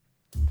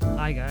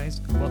Hi guys,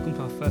 welcome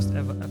to our first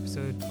ever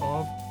episode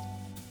of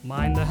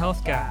Mind the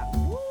Health Gap.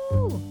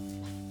 Woo!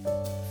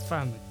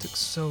 Fam, it took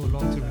so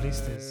long to release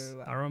this.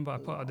 So I remember I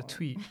put out the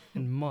tweet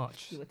in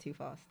March. You were too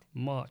fast.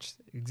 March,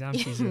 exam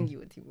season. You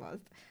were too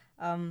fast.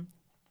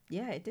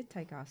 Yeah, it did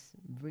take us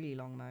really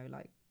long though.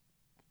 Like,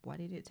 why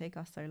did it take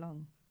us so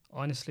long?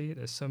 Honestly,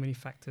 there's so many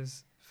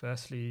factors.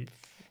 Firstly,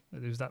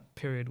 there was that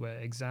period where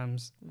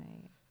exams,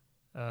 Mate.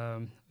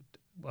 a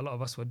lot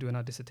of us were doing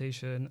our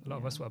dissertation, a lot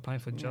of us were applying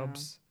for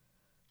jobs.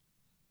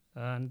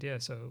 And yeah,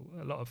 so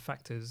a lot of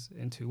factors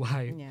into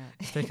why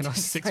it's taken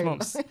us 6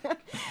 months.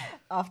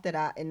 After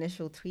that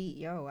initial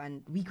tweet,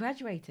 and we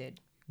graduated.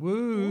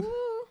 Woo!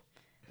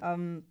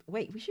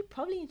 Wait, we should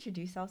probably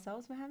introduce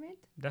ourselves, Mohammed.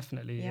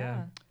 Definitely,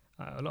 yeah.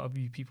 A lot of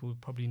you people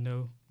probably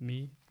know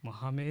me,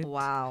 Mohammed.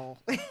 Wow.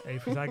 A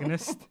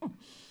protagonist.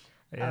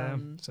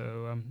 I've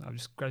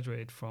just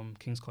graduated from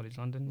King's College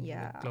London with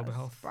Global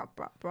Health.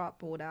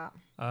 All that.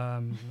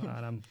 And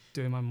I'm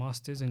doing my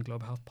master's in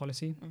Global Health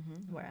Policy.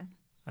 Where?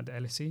 At the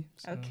LSE.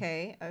 So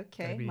Okay,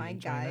 my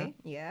guy. That.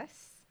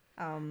 Yes.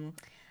 And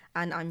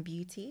I'm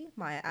Beauty.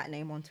 My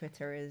 @name on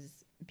Twitter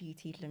is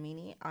Beauty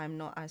Lamini. I'm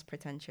not as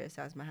pretentious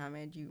as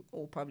Mohammed. You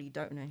all probably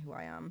don't know who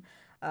I am.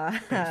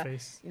 Big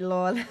face.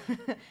 Lol.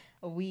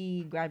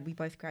 We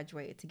both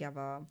graduated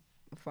together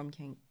from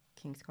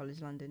King's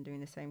College London doing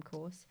the same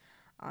course.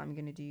 I'm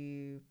gonna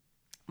do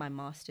my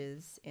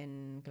master's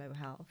in global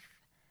health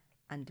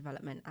and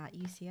development at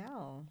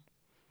UCL.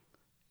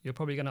 You're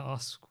probably gonna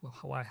ask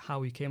how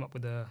we came up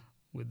with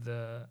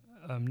the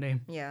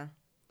name. Yeah.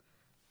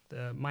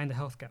 The Mind the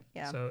Health Gap.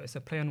 Yeah. So it's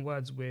a play on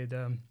words with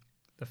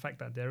the fact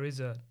that there is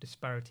a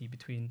disparity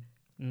between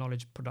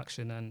knowledge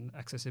production and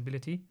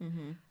accessibility,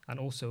 and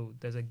also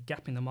there's a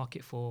gap in the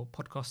market for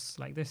podcasts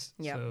like this.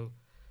 Yeah. So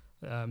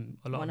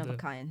a lot One of a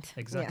kind.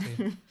 Exactly.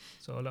 Yeah.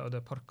 So a lot of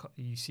the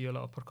you see a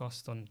lot of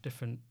podcasts on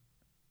different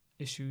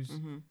issues.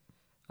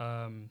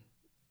 A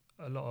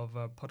lot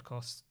of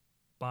podcasts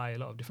by a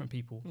lot of different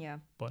people. Yeah.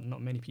 But not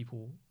many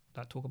people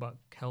that talk about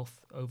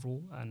health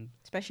overall, and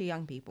especially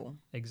young people.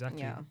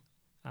 Exactly. Yeah.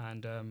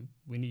 And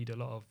we need a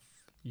lot of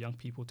young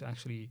people to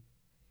actually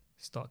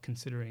start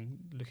considering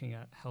looking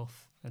at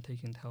health and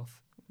taking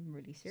health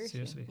really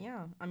seriously.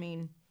 Yeah. I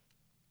mean,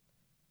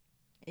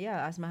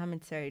 as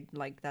Mohammed said,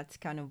 like that's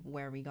kind of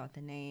where we got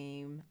the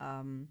name,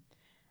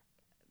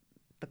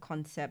 the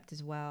concept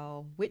as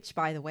well, which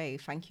by the way,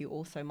 thank you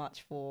all so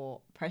much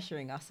for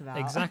pressuring us about.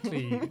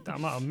 Exactly. The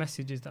amount of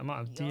messages, the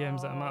amount of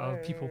DMs, the amount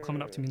of people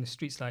coming up to me in the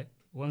streets like,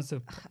 when's the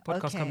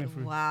podcast coming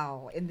through?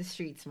 Wow. In the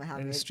streets,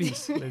 Mohammed. In the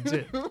streets,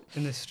 legit.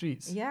 In the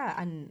streets. Yeah,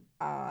 and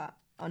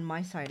on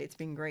my side, it's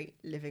been great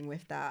living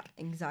with that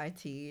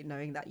anxiety,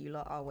 knowing that you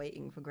lot are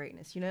waiting for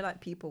greatness. You know, like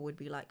people would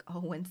be like,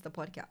 oh, when's the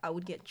podcast? I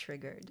would get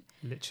triggered.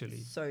 Literally.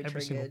 So every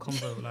single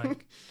convo,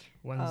 like,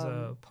 when's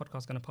the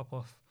podcast going to pop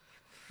off?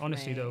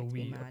 Honestly, though,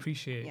 we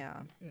appreciate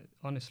it.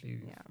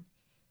 Honestly.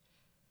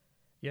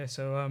 Yeah,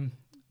 so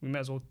we might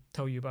as well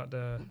tell you about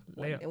the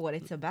layout. What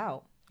it's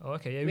about. Oh,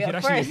 okay. Yeah, we could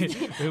actually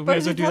we might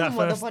as well do that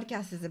first. What the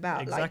podcast is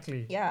about.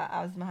 Exactly. Like,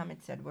 as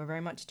Mohammed said, we're very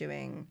much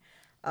doing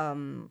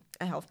a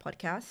health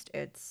podcast.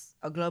 It's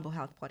a global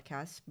health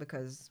podcast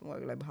because we're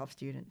global health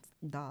students.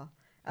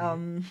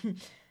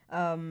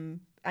 And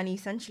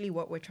essentially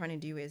what we're trying to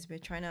do is we're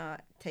trying to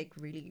take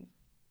really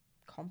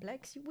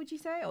complex, would you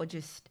say, or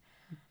just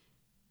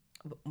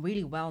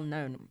really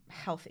well-known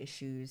health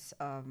issues,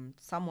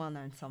 some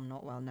well-known, some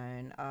not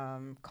well-known,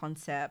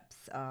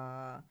 concepts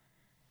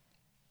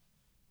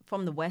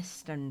from the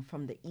west and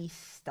from the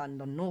east and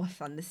the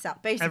north and the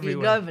south, basically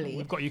everywhere. Globally.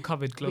 We've got you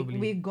covered globally.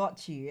 We've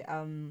got you,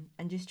 and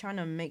just trying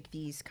to make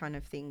these kind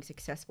of things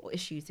accessible,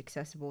 issues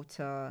accessible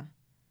to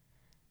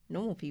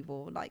normal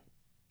people like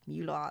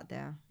you lot out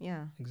there.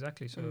 Yeah.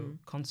 Exactly. So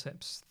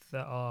concepts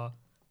that are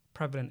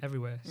prevalent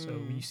everywhere. So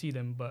you see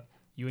them, but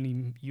you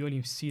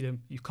only see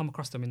them, you come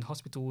across them in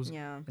hospitals,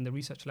 in the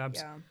research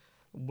labs,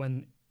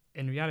 when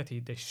in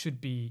reality they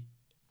should be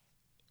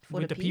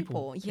for the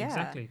people. Yeah.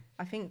 Exactly.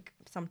 I think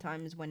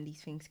sometimes when these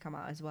things come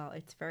out as well,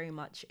 it's very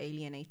much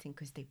alienating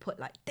because they put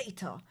like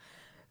data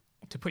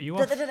to put you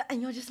off,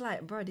 and you're just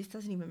like, bro, this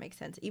doesn't even make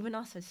sense. Even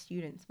us as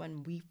students,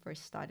 when we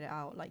first started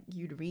out, like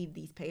you'd read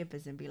these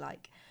papers and be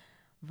like,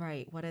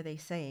 right, what are they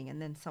saying?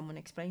 And then someone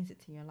explains it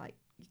to you, you're like,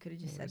 you could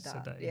have just said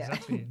that.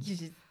 Exactly.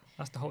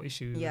 That's the whole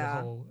issue with the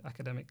whole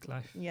academic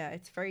life. Yeah,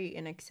 it's very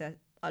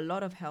a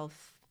lot of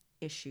health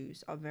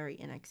issues are very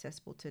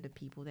inaccessible to the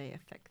people they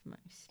affect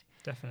most.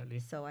 Definitely.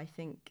 So I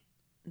think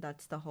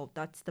that's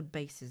the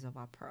basis of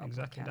our program.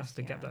 Exactly. That's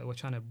the gap that we're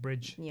trying to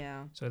bridge.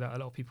 Yeah. So that a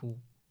lot of people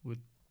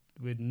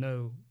would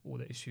know all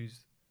the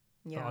issues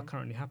that are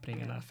currently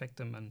happening and that affect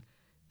them, and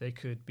they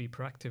could be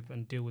proactive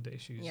and deal with the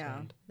issues.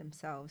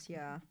 Themselves.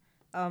 Yeah.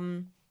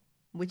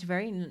 Which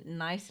very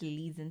nicely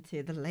leads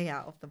into the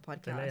layout of the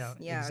podcast. The layout,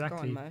 yeah,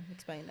 exactly. Go on, Mo.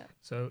 Explain it.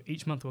 So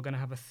each month we're going to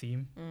have a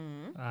theme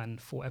and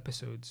 4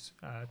 episodes.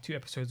 2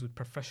 episodes with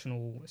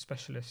professional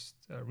specialist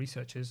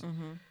researchers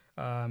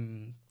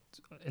in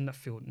that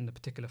field, in the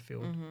particular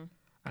field.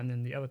 And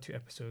then the other 2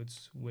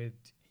 episodes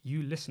with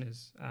you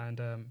listeners and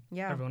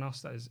everyone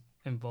else that is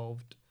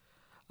involved.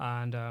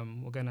 And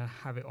we're going to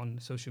have it on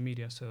social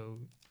media so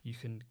you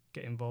can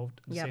get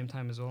involved at the same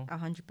time as well.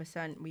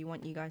 100%. We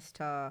want you guys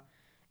to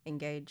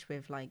engage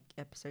with like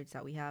episodes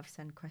that we have,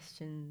 send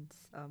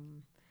questions,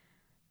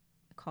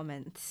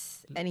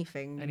 comments,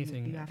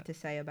 anything you have to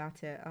say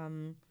about it.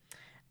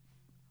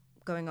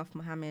 Going off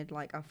Mohammed,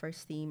 like our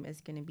first theme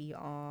is going to be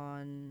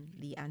on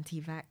the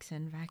anti-vax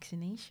and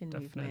vaccination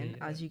movement.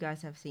 As you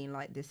guys have seen,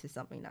 like this is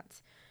something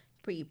that's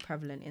pretty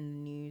prevalent in the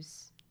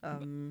news.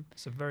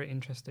 It's a very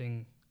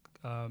interesting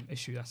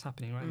issue that's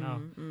happening right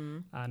now,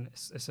 and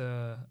it's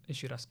a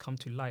issue that's come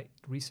to light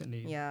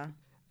recently. Yeah.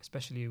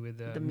 Especially with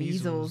the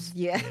measles.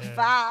 Yeah.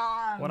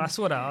 When I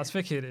saw that, I was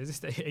thinking, is this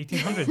the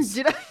 1800s?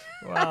 Did I?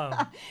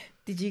 Wow.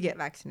 Did you get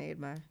vaccinated,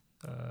 Mo?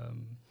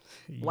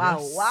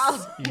 Yes.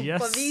 Wow.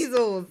 Yes. For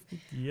measles.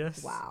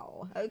 Yes.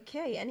 Wow.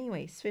 Okay.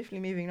 Anyway, swiftly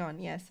moving on.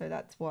 Yeah. So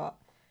that's what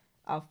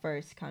our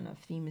first kind of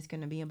theme is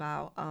going to be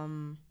about.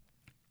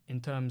 In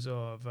terms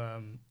of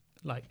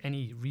like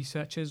any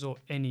researchers or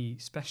any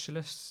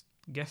specialists,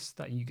 guests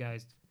that you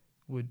guys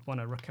would want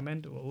to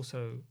recommend, or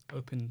also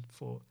open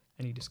for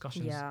any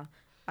discussions. Yeah.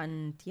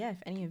 And yeah,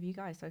 if any of you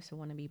guys also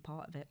want to be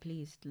part of it,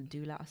 please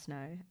do let us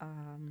know.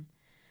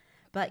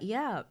 But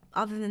yeah,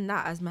 other than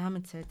that, as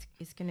Mohammed said,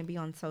 it's going to be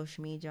on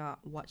social media.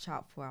 Watch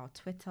out for our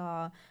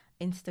Twitter,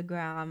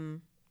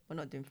 Instagram. We're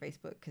not doing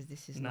Facebook because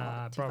this is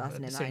not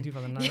 2009.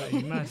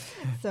 2009.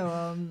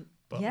 So,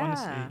 but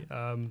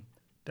honestly,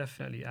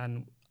 definitely.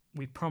 And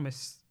we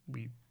promise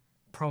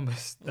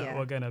that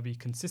we're going to be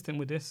consistent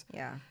with this.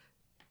 Yeah.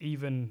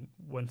 Even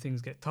when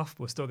things get tough,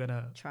 we're still going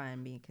to try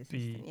and be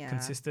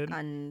consistent.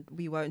 And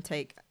we won't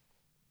take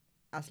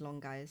as long,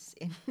 guys,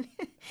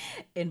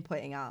 in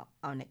putting out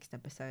our next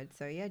episode.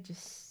 So yeah,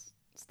 just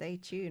stay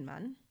tuned,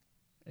 man.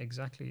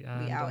 Exactly.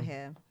 And we out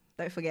here.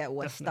 Don't forget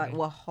we're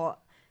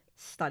hot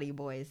study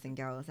boys and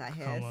girls out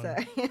here. So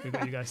we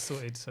got you guys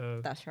sorted.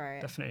 So that's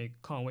right. Definitely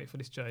can't wait for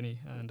this journey.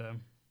 And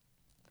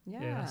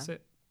yeah, that's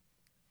it.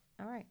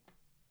 All right.